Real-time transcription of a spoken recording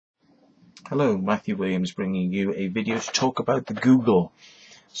Hello, Matthew Williams bringing you a video to talk about the Google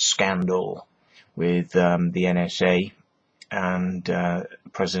scandal with the NSA and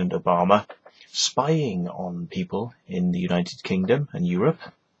President Obama spying on people in the United Kingdom and Europe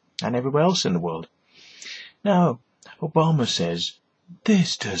and everywhere else in the world. Now, Obama says,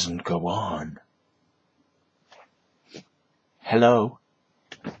 this doesn't go on. Hello?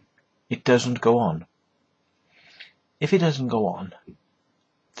 It doesn't go on. If it doesn't go on,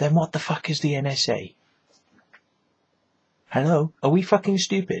 then what the fuck is the NSA? Hello? Are we fucking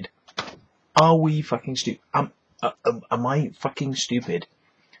stupid? Are we fucking stupid? Am I fucking stupid?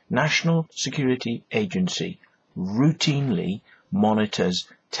 National Security Agency routinely monitors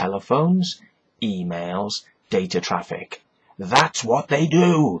telephones, emails, data traffic. That's what they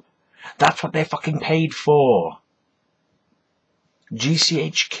do. That's what they're fucking paid for.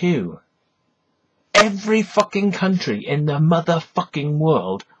 GCHQ. Every fucking country in the motherfucking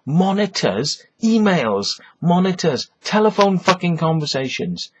world monitors emails, monitors telephone fucking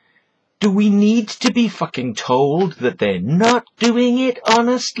conversations. Do we need to be fucking told that they're not doing it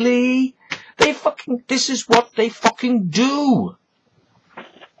honestly? This is what they fucking do.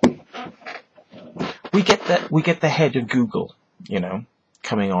 We get the head of Google,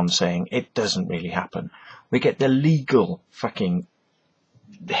 coming on saying it doesn't really happen. We get the legal fucking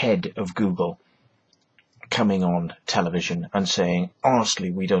head of Google coming on television and saying, honestly,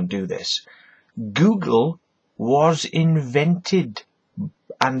 we don't do this. Google was invented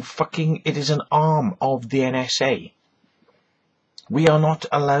and it is an arm of the NSA. We are not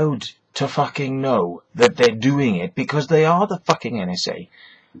allowed to fucking know that they're doing it because they are the fucking NSA.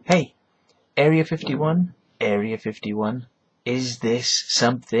 Hey, Area 51, is this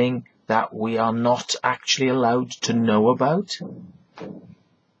something that we are not actually allowed to know about?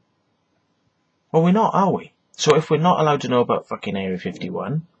 Well, we're not, are we? So if we're not allowed to know about fucking Area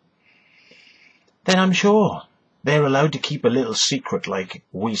 51, then I'm sure they're allowed to keep a little secret like,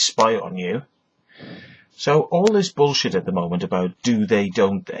 we spy on you. So all this bullshit at the moment about do they,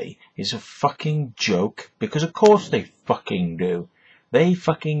 don't they, is a fucking joke, because of course they fucking do. They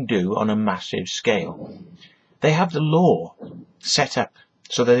fucking do on a massive scale. They have the law set up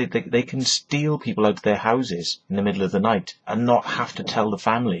so that they can steal people out of their houses in the middle of the night and not have to tell the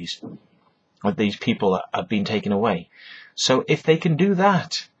families of these people that have been taken away. So if they can do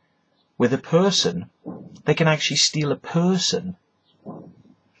that with a person, they can actually steal a person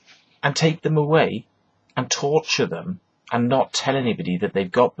and take them away and torture them and not tell anybody that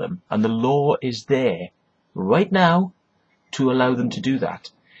they've got them. And the law is there right now to allow them to do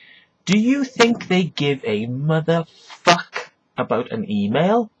that. Do you think they give a motherfuck about an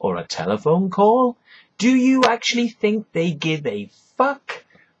email or a telephone call? Do you actually think they give a fuck?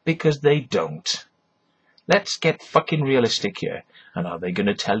 Because they don't. Let's get fucking realistic here. And are they going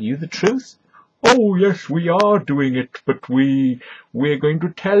to tell you the truth? Oh yes, we are doing it, but we're going to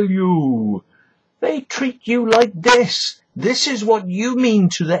tell you. They treat you like this. This is what you mean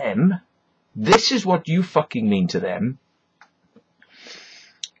to them. This is what you fucking mean to them.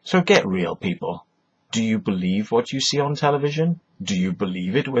 So get real, people. Do you believe what you see on television? Do you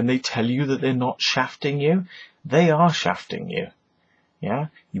believe it when they tell you that they're not shafting you? They are shafting you. Yeah,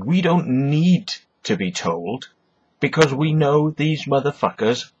 we don't need to be told because we know these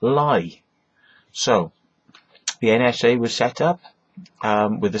motherfuckers lie. So, the NSA was set up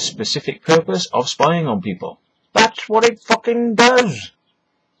with a specific purpose of spying on people. That's what it fucking does.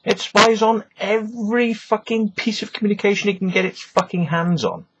 It spies on every fucking piece of communication it can get its fucking hands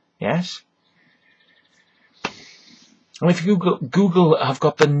on. Yes? And if Google have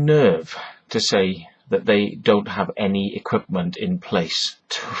got the nerve to say that they don't have any equipment in place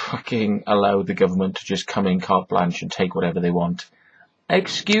to fucking allow the government to just come in carte blanche and take whatever they want.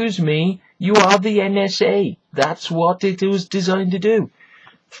 Excuse me, you are the NSA. That's what it was designed to do.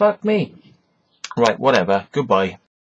 Fuck me. Right, whatever. Goodbye.